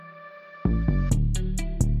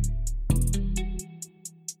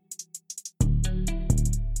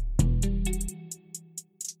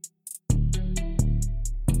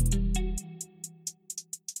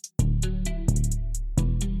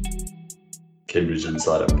Cambridge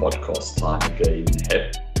Insider podcast time again.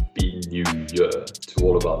 Happy New Year to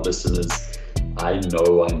all of our listeners. I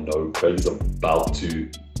know Craig's about to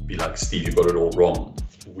be like, Steve, you got it all wrong.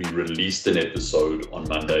 We released an episode on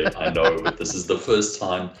Monday, I know, but this is the first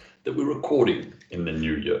time that we're recording in the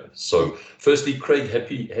new year. So firstly, Craig,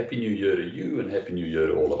 happy New Year to you and Happy New Year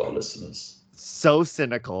to all of our listeners. So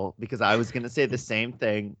cynical, because I was going to say the same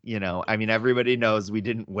thing. Everybody knows we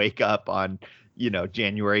didn't wake up on,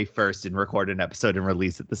 January 1st and record an episode and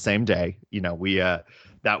release it the same day.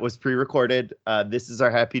 That was pre-recorded. This is our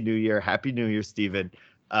Happy New Year. Happy New Year, Stephen.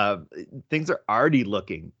 Things are already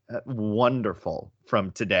looking wonderful from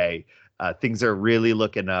today. Things are really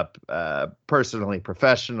looking up personally,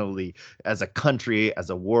 professionally, as a country, as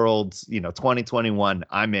a world. 2021,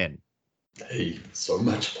 I'm in. Hey, so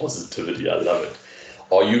much positivity. I love it.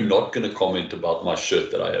 Are you not going to comment about my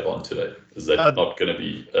shirt that I have on today? Is that not going to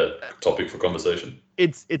be a topic for conversation?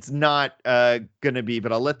 It's not going to be,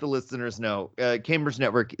 but I'll let the listeners know. Cambridge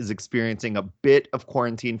Network is experiencing a bit of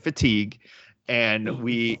quarantine fatigue, and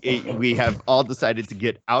we have all decided to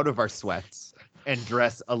get out of our sweats and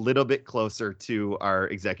dress a little bit closer to our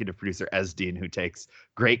executive producer, Esdean, who takes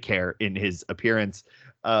great care in his appearance.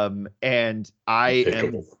 And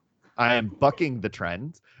I am bucking the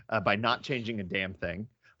trend by not changing a damn thing.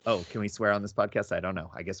 Oh, can we swear on this podcast? I don't know.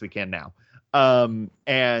 I guess we can now.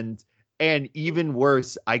 And even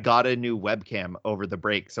worse, I got a new webcam over the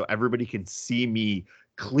break so everybody can see me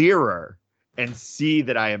clearer and see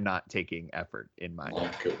that I am not taking effort in my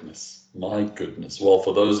goodness. Well,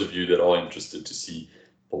 for those of you that are interested to see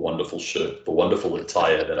the wonderful shirt, the wonderful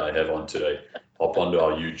attire that I have on today, hop onto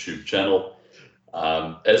our YouTube channel.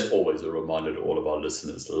 As always, a reminder to all of our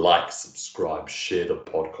listeners, like, subscribe, share the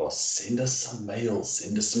podcast, send us some mails,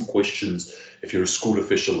 send us some questions. If you're a school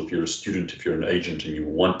official, if you're a student, if you're an agent and you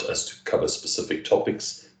want us to cover specific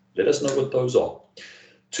topics, let us know what those are.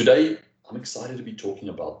 Today, I'm excited to be talking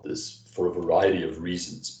about this for a variety of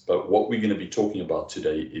reasons, but what we're going to be talking about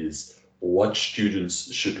today is what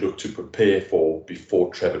students should look to prepare for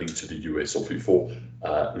before traveling to the US or before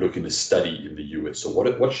looking to study in the US. So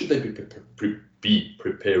what should they be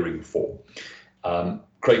preparing for?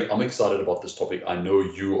 Craig, I'm excited about this topic. I know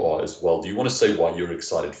you are as well. Do you want to say why you're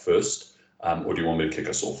excited first, or do you want me to kick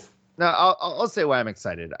us off? No, I'll say why I'm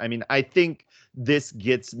excited. I think this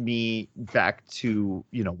gets me back to,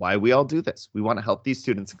 why we all do this. We want to help these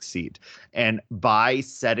students succeed. And by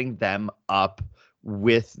setting them up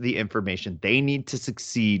with the information they need to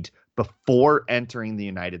succeed before entering the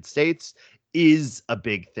United States is a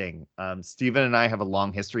big thing. Stephen and I have a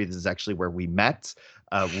long history. This is actually where we met.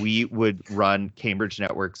 We would run Cambridge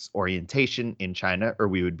Network's orientation in China, or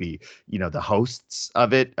we would be, the hosts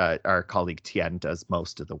of it. Our colleague Tian does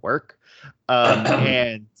most of the work.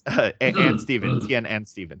 And Stephen, Tian and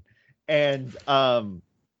Stephen. And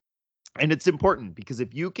it's important because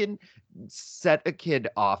if you can set a kid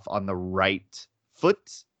off on the right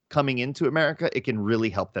foot coming into America, it can really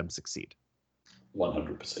help them succeed.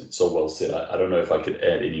 100%. So well said. I don't know if I could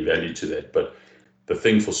add any value to that, but the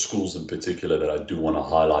thing for schools in particular that I do want to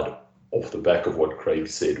highlight off the back of what Craig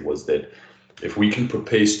said was that if we can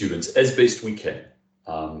prepare students as best we can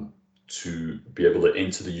to be able to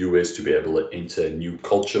enter the US, to be able to enter a new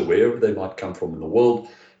culture, wherever they might come from in the world,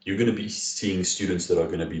 you're going to be seeing students that are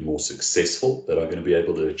going to be more successful, that are going to be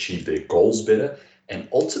able to achieve their goals better, and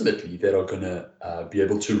ultimately that are going to be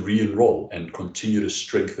able to re-enroll and continue to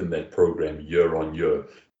strengthen that program year on year.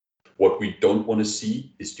 What we don't want to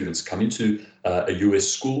see is students come into a US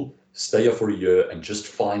school, stay here for a year, and just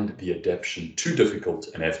find the adaptation too difficult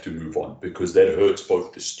and have to move on, because that hurts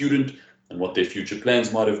both the student and what their future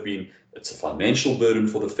plans might have been. It's a financial burden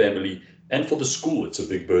for the family, and for the school, it's a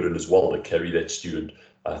big burden as well to carry that student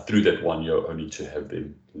through that 1 year only to have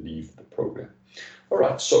them leave the program. All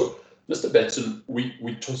right, so Mr. Batson, we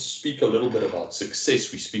speak a little bit about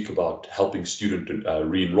success. We speak about helping student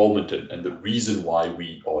re-enrollment, and the reason why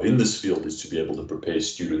we are in this field is to be able to prepare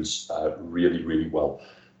students really, really well.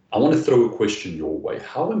 I want to throw a question your way.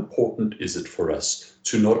 How important is it for us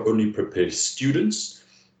to not only prepare students,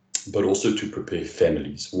 but also to prepare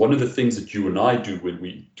families? One of the things that you and I do when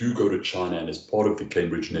we do go to China and as part of the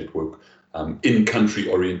Cambridge Network in-country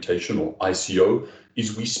orientation, or ICO,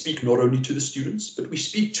 is we speak not only to the students, but we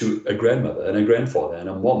speak to a grandmother and a grandfather and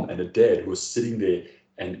a mom and a dad who are sitting there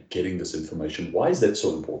and getting this information. Why is that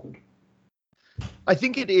so important? I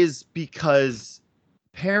think it is because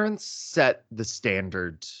parents set the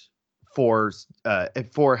standard for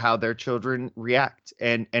how their children react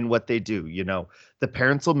and what they do. The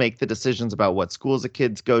parents will make the decisions about what schools the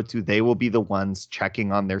kids go to. They will be the ones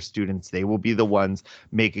checking on their students. They will be the ones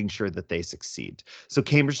making sure that they succeed. So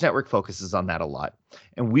Cambridge Network focuses on that a lot.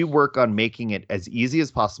 And we work on making it as easy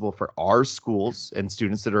as possible for our schools and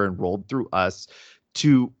students that are enrolled through us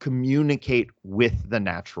to communicate with the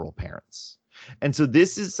natural parents. And so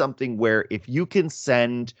this is something where if you can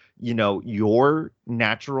send, your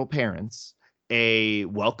natural parents a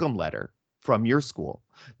welcome letter from your school,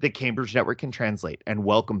 the Cambridge Network can translate and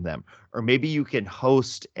welcome them. Or maybe you can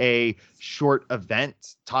host a short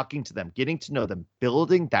event talking to them, getting to know them,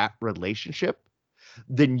 building that relationship.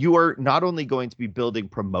 Then you are not only going to be building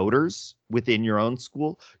promoters within your own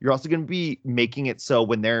school, you're also going to be making it so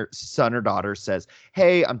when their son or daughter says,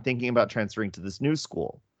 hey, I'm thinking about transferring to this new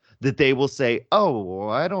school, that they will say, oh, well,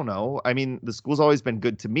 I don't know. I mean, the school's always been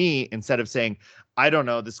good to me, instead of saying, I don't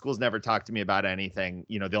know, the school's never talked to me about anything.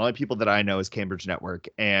 The only people that I know is Cambridge Network.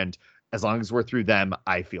 And as long as we're through them,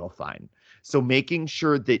 I feel fine. So making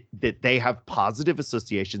sure that they have positive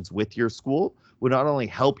associations with your school would not only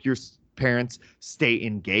help your parents stay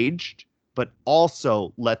engaged, but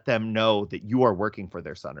also let them know that you are working for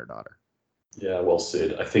their son or daughter. Yeah, well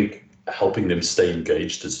said. I think helping them stay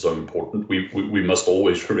engaged is so important. We must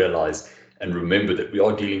always realize and remember that we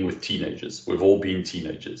are dealing with teenagers. We've all been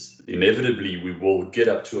teenagers. Inevitably, we will get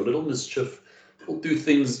up to a little mischief. We'll do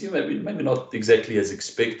things, maybe not exactly as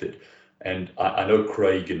expected. And I know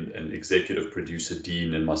Craig and executive producer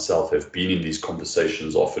Dean and myself have been in these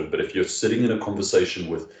conversations often. But if you're sitting in a conversation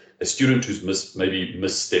with a student who's maybe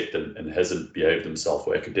misstepped and hasn't behaved themselves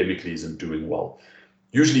or academically isn't doing well,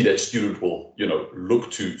 usually that student will,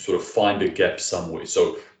 look to sort of find a gap somewhere.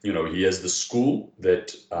 So, he has the school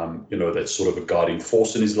that, that's sort of a guiding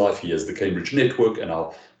force in his life. He has the Cambridge Network and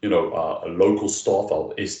our local staff,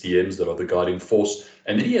 our SDMs that are the guiding force.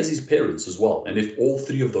 And then he has his parents as well. And if all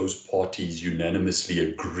three of those parties unanimously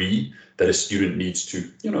agree that a student needs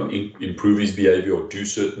to, improve his behavior or do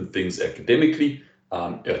certain things academically,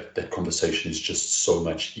 that conversation is just so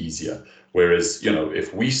much easier. Whereas,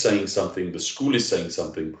 if we're saying something, the school is saying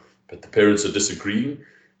something, but the parents are disagreeing,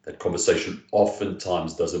 that conversation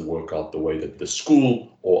oftentimes doesn't work out the way that the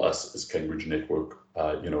school or us as Cambridge Network,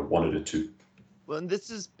 wanted it to. Well, and this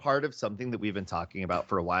is part of something that we've been talking about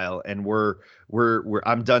for a while, and we're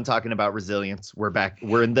I'm done talking about resilience. We're back.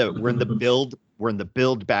 We're in the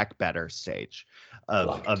build back better stage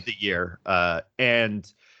of the year,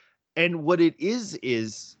 and what it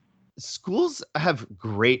is schools have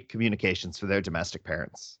great communications for their domestic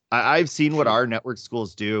parents. I've seen what our network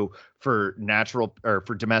schools do for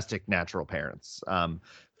domestic natural parents,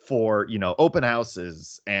 for open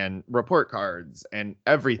houses and report cards and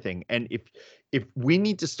everything. And if we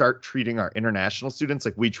need to start treating our international students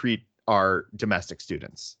like we treat our domestic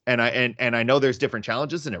students, and I know there's different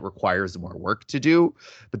challenges and it requires more work to do,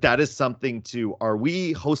 but that is something are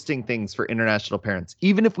we hosting things for international parents,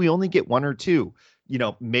 even if we only get one or two?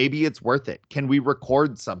 Maybe it's worth it. Can we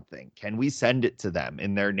record something? Can we send it to them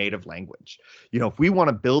in their native language? If we want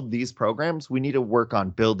to build these programs, we need to work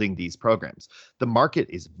on building these programs. The market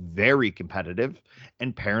is very competitive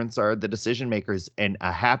and parents are the decision makers, and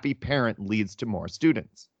a happy parent leads to more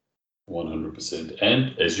students. 100%.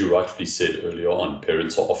 And as you rightfully said earlier on,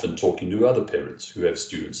 parents are often talking to other parents who have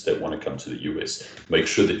students that want to come to the US. Make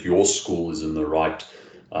sure that your school is in the right,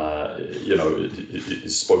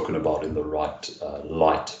 is spoken about in the right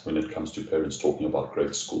light when it comes to parents talking about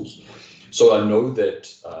great schools. So I know that,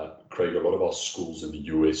 Craig, a lot of our schools in the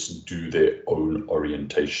US do their own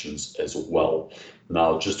orientations as well.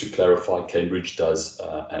 Now, just to clarify, Cambridge does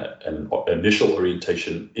an initial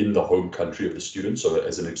orientation in the home country of the student. So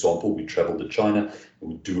as an example, we travel to China,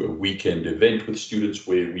 we do a weekend event with students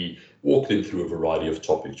where we walk them through a variety of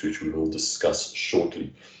topics, which we will discuss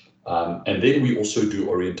shortly. And then we also do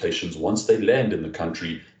orientations once they land in the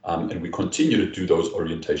country, and we continue to do those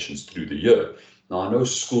orientations through the year. Now, I know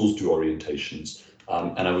schools do orientations,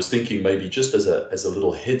 and I was thinking maybe just as a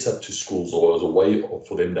little heads up to schools, or as a way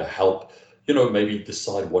for them to help, maybe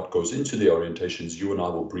decide what goes into the orientations, you and I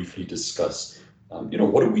will briefly discuss, what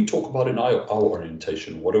do we talk about in our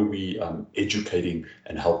orientation? What are we educating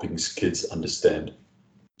and helping kids understand?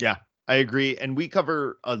 Yeah, I agree. And we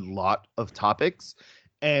cover a lot of topics.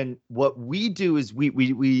 And what we do is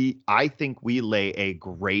I think we lay a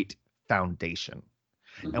great foundation.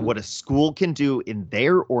 Mm-hmm. And what a school can do in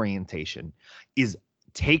their orientation is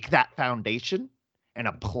take that foundation and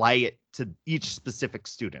apply it to each specific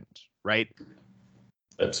student, right?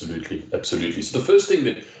 Absolutely. Absolutely. So the first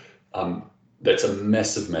thing that's a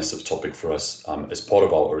massive topic for us as part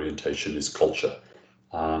of our orientation is culture.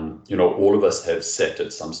 All of us have sat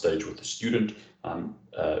at some stage with a student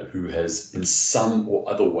who has, in some or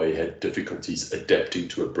other way, had difficulties adapting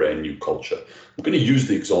to a brand new culture. I'm going to use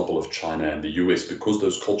the example of China and the US because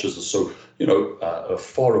those cultures are so,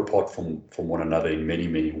 far apart from one another in many,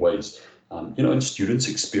 many ways. And students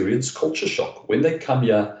experience culture shock when they come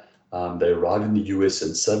here. They arrive in the US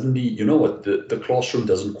and suddenly, you know what, the classroom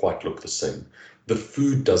doesn't quite look the same. The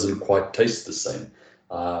food doesn't quite taste the same.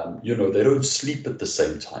 They don't sleep at the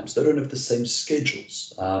same times. They don't have the same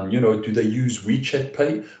schedules. Do they use WeChat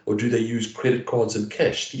Pay or do they use credit cards and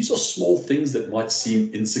cash? These are small things that might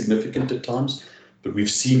seem insignificant at times, but we've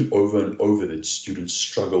seen over and over that students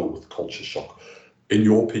struggle with culture shock. In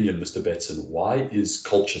your opinion, Mr. Batson, why is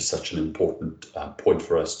culture such an important point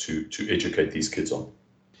for us to educate these kids on?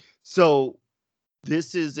 So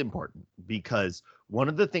this is important because one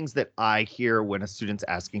of the things that I hear when a student's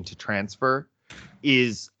asking to transfer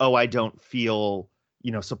is, oh, I don't feel,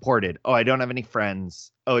 supported. Oh, I don't have any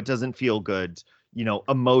friends. Oh, it doesn't feel good,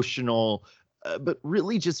 emotional, but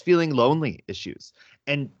really just feeling lonely issues.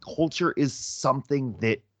 And culture is something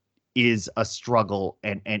that is a struggle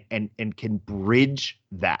and can bridge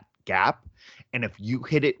that gap. And if you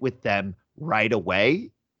hit it with them right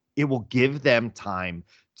away, it will give them time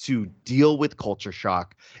to deal with culture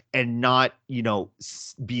shock and not,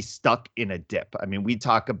 be stuck in a dip. I mean, we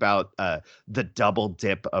talk about the double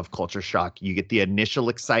dip of culture shock. You get the initial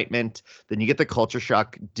excitement, then you get the culture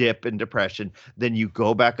shock dip and depression, then you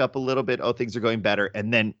go back up a little bit. Oh, things are going better.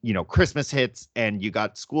 And then, Christmas hits and you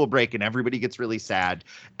got school break and everybody gets really sad.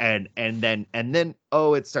 And then,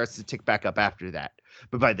 oh, it starts to tick back up after that.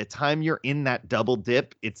 But by the time you're in that double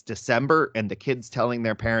dip, it's December and the kids telling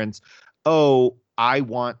their parents, oh, I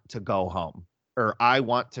want to go home or I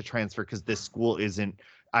want to transfer because this school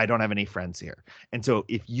I don't have any friends here. And so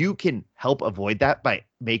if you can help avoid that by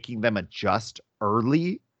making them adjust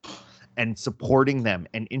early and supporting them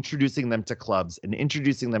and introducing them to clubs and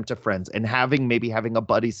introducing them to friends and maybe having a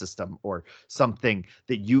buddy system or something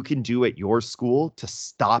that you can do at your school to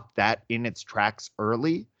stop that in its tracks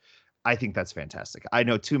early, I think that's fantastic. I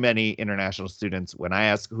know too many international students when I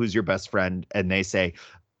ask who's your best friend and they say,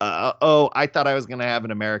 oh, I thought I was going to have an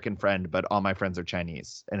American friend, but all my friends are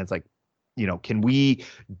Chinese. And it's like, can we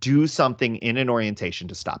do something in an orientation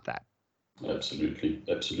to stop that? Absolutely,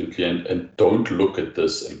 absolutely. And don't look at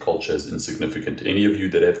this and culture as insignificant. Any of you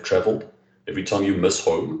that have traveled, every time you miss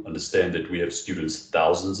home, understand that we have students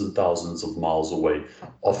thousands and thousands of miles away,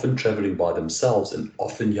 often traveling by themselves and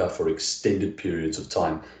often here for extended periods of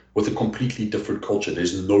time with a completely different culture.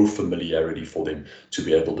 There's no familiarity for them to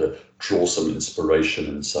be able to draw some inspiration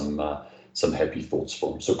and some happy thoughts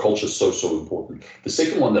from. So culture is so, so important. The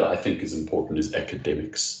second one that I think is important is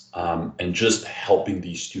academics, and just helping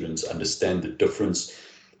these students understand the difference,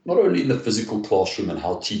 not only in the physical classroom and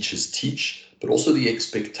how teachers teach, but also the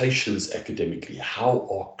expectations academically. How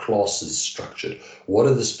are classes structured? What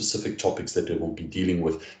are the specific topics that they will be dealing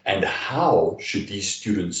with? And how should these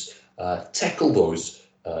students tackle those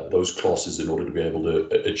classes in order to be able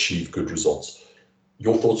to achieve good results?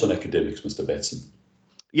 Your thoughts on academics, Mr. Batson?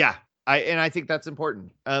 Yeah, I think that's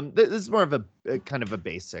important. This is more of a kind of a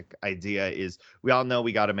basic idea is we all know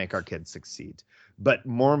we got to make our kids succeed. But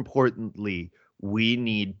more importantly, we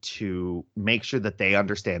need to make sure that they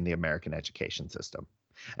understand the American education system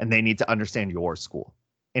and they need to understand your school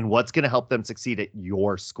and what's going to help them succeed at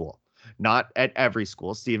your school. Not at every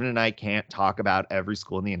school. Stephen and I can't talk about every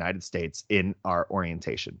school in the United States in our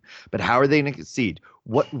orientation. But how are they going to succeed?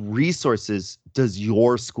 What resources does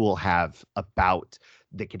your school have about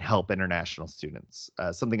that can help international students?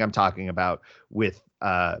 Something I'm talking about with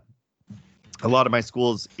a lot of my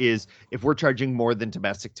schools is if we're charging more than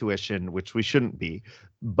domestic tuition, which we shouldn't be,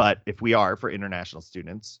 but if we are for international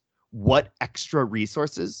students, what extra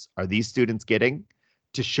resources are these students getting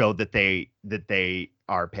to show that they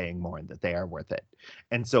are paying more and that they are worth it?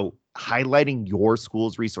 And so highlighting your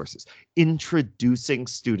school's resources, introducing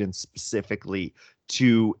students specifically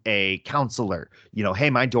to a counselor, hey,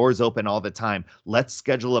 my door is open all the time. Let's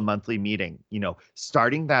schedule a monthly meeting.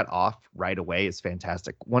 Starting that off right away is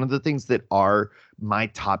fantastic. One of the things that my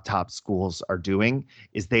top schools are doing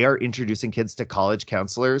is they are introducing kids to college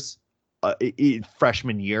counselors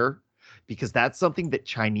freshman year, because that's something that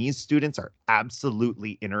Chinese students are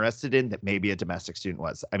absolutely interested in that maybe a domestic student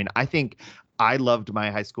was. I mean, I think I loved my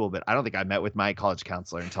high school, but I don't think I met with my college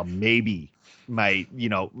counselor until maybe my,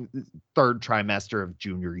 third trimester of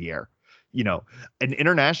junior year. An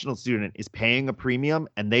international student is paying a premium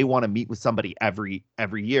and they want to meet with somebody every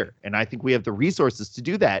year. And I think we have the resources to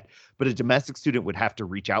do that, but a domestic student would have to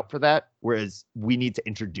reach out for that, whereas we need to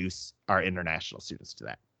introduce our international students to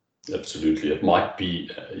that. Absolutely. It might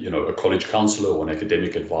be, a college counselor or an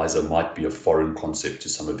academic advisor might be a foreign concept to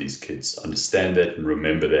some of these kids. Understand that and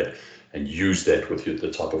remember that and use that with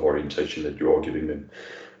the type of orientation that you are giving them.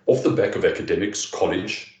 Off the back of academics,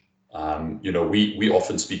 college, we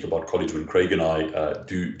often speak about college when Craig and I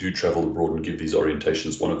do travel abroad and give these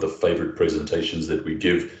orientations. One of the favorite presentations that we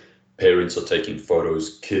give, parents are taking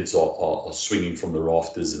photos, kids are swinging from the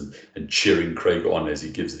rafters and cheering Craig on as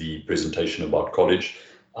he gives the presentation about college.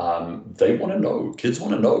 They want to know, kids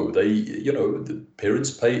want to know. The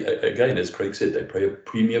parents pay, again, as Craig said, they pay a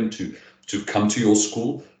premium to come to your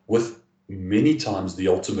school with many times the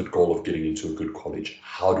ultimate goal of getting into a good college.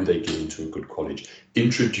 How do they get into a good college?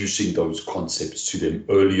 Introducing those concepts to them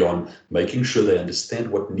early on, making sure they understand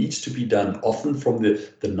what needs to be done, often from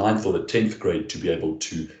the ninth or the 10th grade, to be able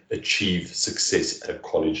to achieve success at a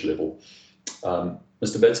college level.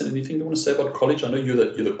 Mr. Batson, anything you want to say about college? I know you're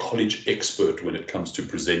the college expert when it comes to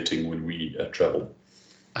presenting when we travel.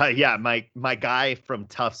 Yeah, my guy from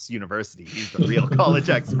Tufts University, he's the real college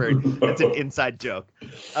expert. That's an inside joke.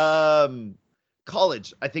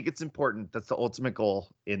 College, I think it's important. That's the ultimate goal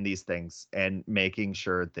in these things, and making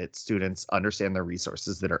sure that students understand the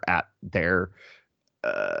resources that are at their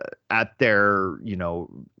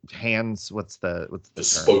hands. What's the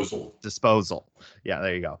disposal term? Disposal. Yeah,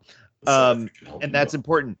 there you go. And that's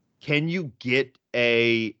important. Can you get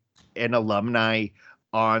an alumni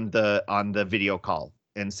on the video call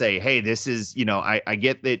and say, hey, this is, I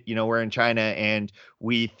get that, we're in China and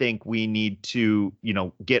we think we need to,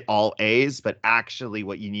 get all A's, but actually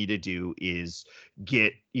what you need to do is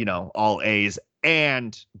get, all A's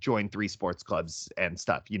and join 3 sports clubs and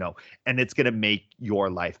stuff, and it's going to make your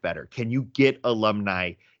life better. Can you get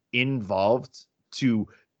alumni involved to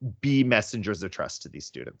be messengers of trust to these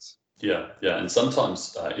students? Yeah. And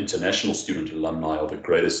sometimes international student alumni are the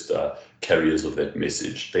greatest carriers of that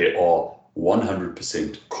message. There are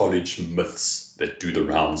 100% college myths that do the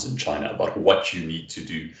rounds in China about what you need to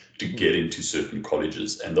do to get into certain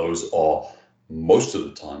colleges. And those are most of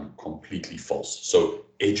the time completely false. So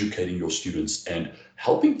educating your students and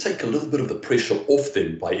helping take a little bit of the pressure off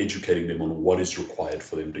them by educating them on what is required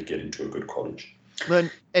for them to get into a good college.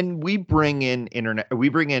 And we bring in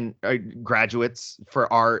graduates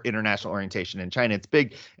for our international orientation in China. It's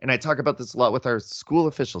big. And I talk about this a lot with our school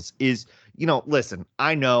officials is, listen,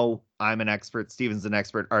 I know I'm an expert. Steven's an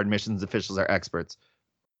expert. Our admissions officials are experts.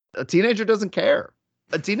 A teenager doesn't care.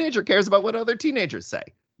 A teenager cares about what other teenagers say.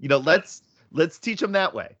 Let's teach them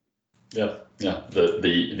that way. Yeah.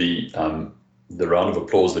 The round of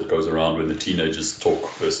applause that goes around when the teenagers talk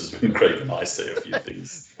versus when Craig and I say a few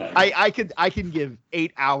things. I can give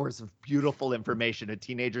 8 hours of beautiful information. A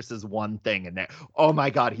teenager says one thing and oh my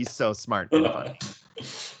God, he's so smart and funny.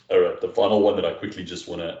 All right. The final one that I quickly just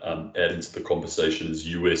want to add into the conversation is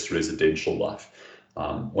US residential life.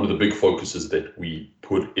 One of the big focuses that we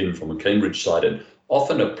put in from a Cambridge side, and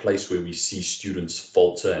often a place where we see students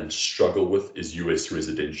falter and struggle with, is US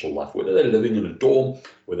residential life. Whether they're living in a dorm,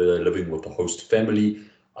 whether they're living with a host family,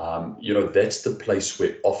 that's the place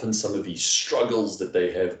where often some of these struggles that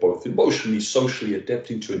they have, both emotionally, socially,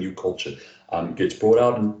 adapting to a new culture, gets brought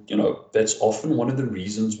out. And, that's often one of the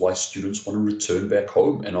reasons why students want to return back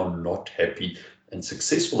home and are not happy and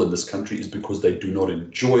successful in this country, is because they do not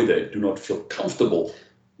enjoy, they do not feel comfortable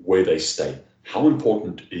where they stay. How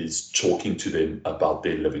important is talking to them about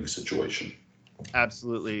their living situation?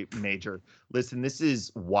 Absolutely major. Listen, this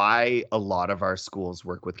is why a lot of our schools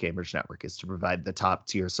work with Cambridge Network, is to provide the top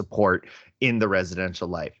tier support in the residential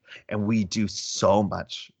life. And we do so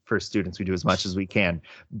much for students. We do as much as we can.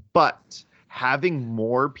 But having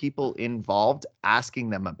more people involved,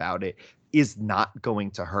 asking them about it, is not going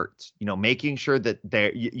to hurt. Making sure that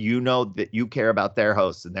that you care about their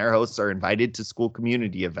hosts, and their hosts are invited to school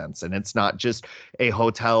community events, and it's not just a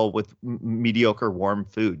hotel with mediocre warm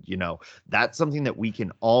food. That's something that we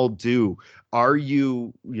can all do. Are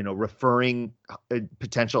you referring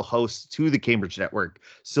potential hosts to the Cambridge Network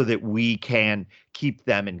so that we can keep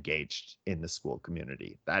them engaged in the school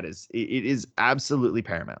community? It is absolutely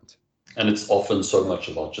paramount. And it's often so much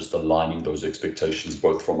about just aligning those expectations,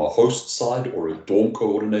 both from a host side or a dorm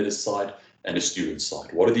coordinator side and a student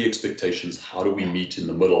side. What are the expectations? How do we meet in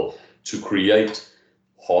the middle to create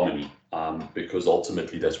harmony? Because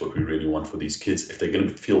ultimately, that's what we really want for these kids. If they're going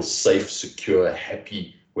to feel safe, secure,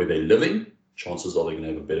 happy where they're living, chances are they're going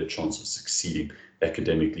to have a better chance of succeeding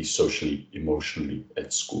academically, socially, emotionally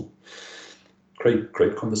at school.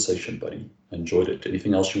 Great conversation, buddy. Enjoyed it.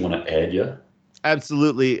 Anything else you want to add here?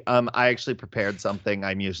 Absolutely. I actually prepared something.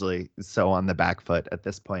 I'm usually so on the back foot at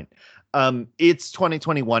this point. It's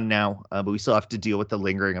 2021 now, but we still have to deal with the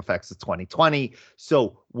lingering effects of 2020.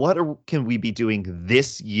 So can we be doing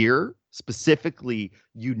this year specifically,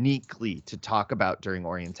 uniquely, to talk about during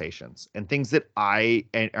orientations? And things that I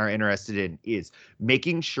are interested in is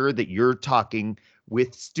making sure that you're talking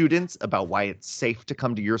with students about why it's safe to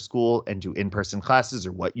come to your school and do in-person classes,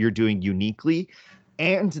 or what you're doing uniquely.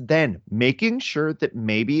 And then making sure that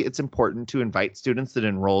maybe it's important to invite students that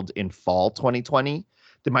enrolled in fall 2020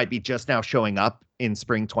 that might be just now showing up in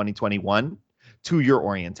spring 2021 to your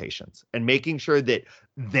orientations, and making sure that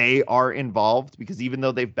they are involved, because even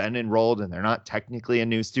though they've been enrolled and they're not technically a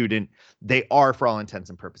new student, they are, for all intents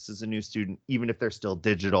and purposes, a new student, even if they're still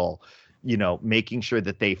digital, making sure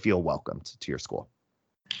that they feel welcomed to your school.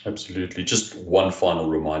 Absolutely. Just one final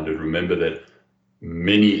reminder. Remember that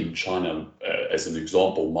many in China, as an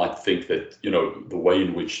example, might think that, the way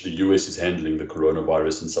in which the US is handling the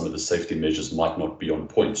coronavirus and some of the safety measures might not be on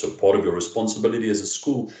point. So part of your responsibility as a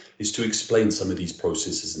school is to explain some of these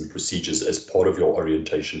processes and procedures as part of your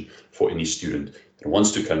orientation for any student that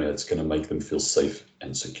wants to come here. It's going to make them feel safe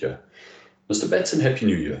and secure. Mr. Batson, Happy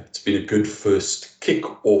New Year. It's been a good first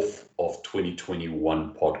kick-off of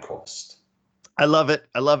 2021 podcast. I love it.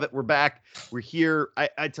 We're back. We're here.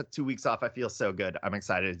 I took 2 weeks off. I feel so good. I'm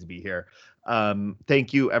excited to be here.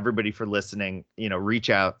 Thank you, everybody, for listening. Reach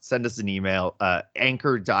out, send us an email,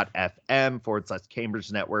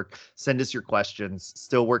 anchor.fm/Cambridge Network. Send us your questions.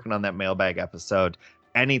 Still working on that mailbag episode.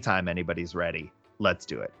 Anytime anybody's ready, let's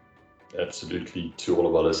do it. Absolutely. To all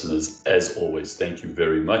of our listeners, as always, thank you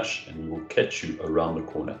very much. And we will catch you around the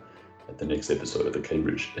corner at the next episode of the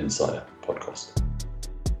Cambridge Insider Podcast.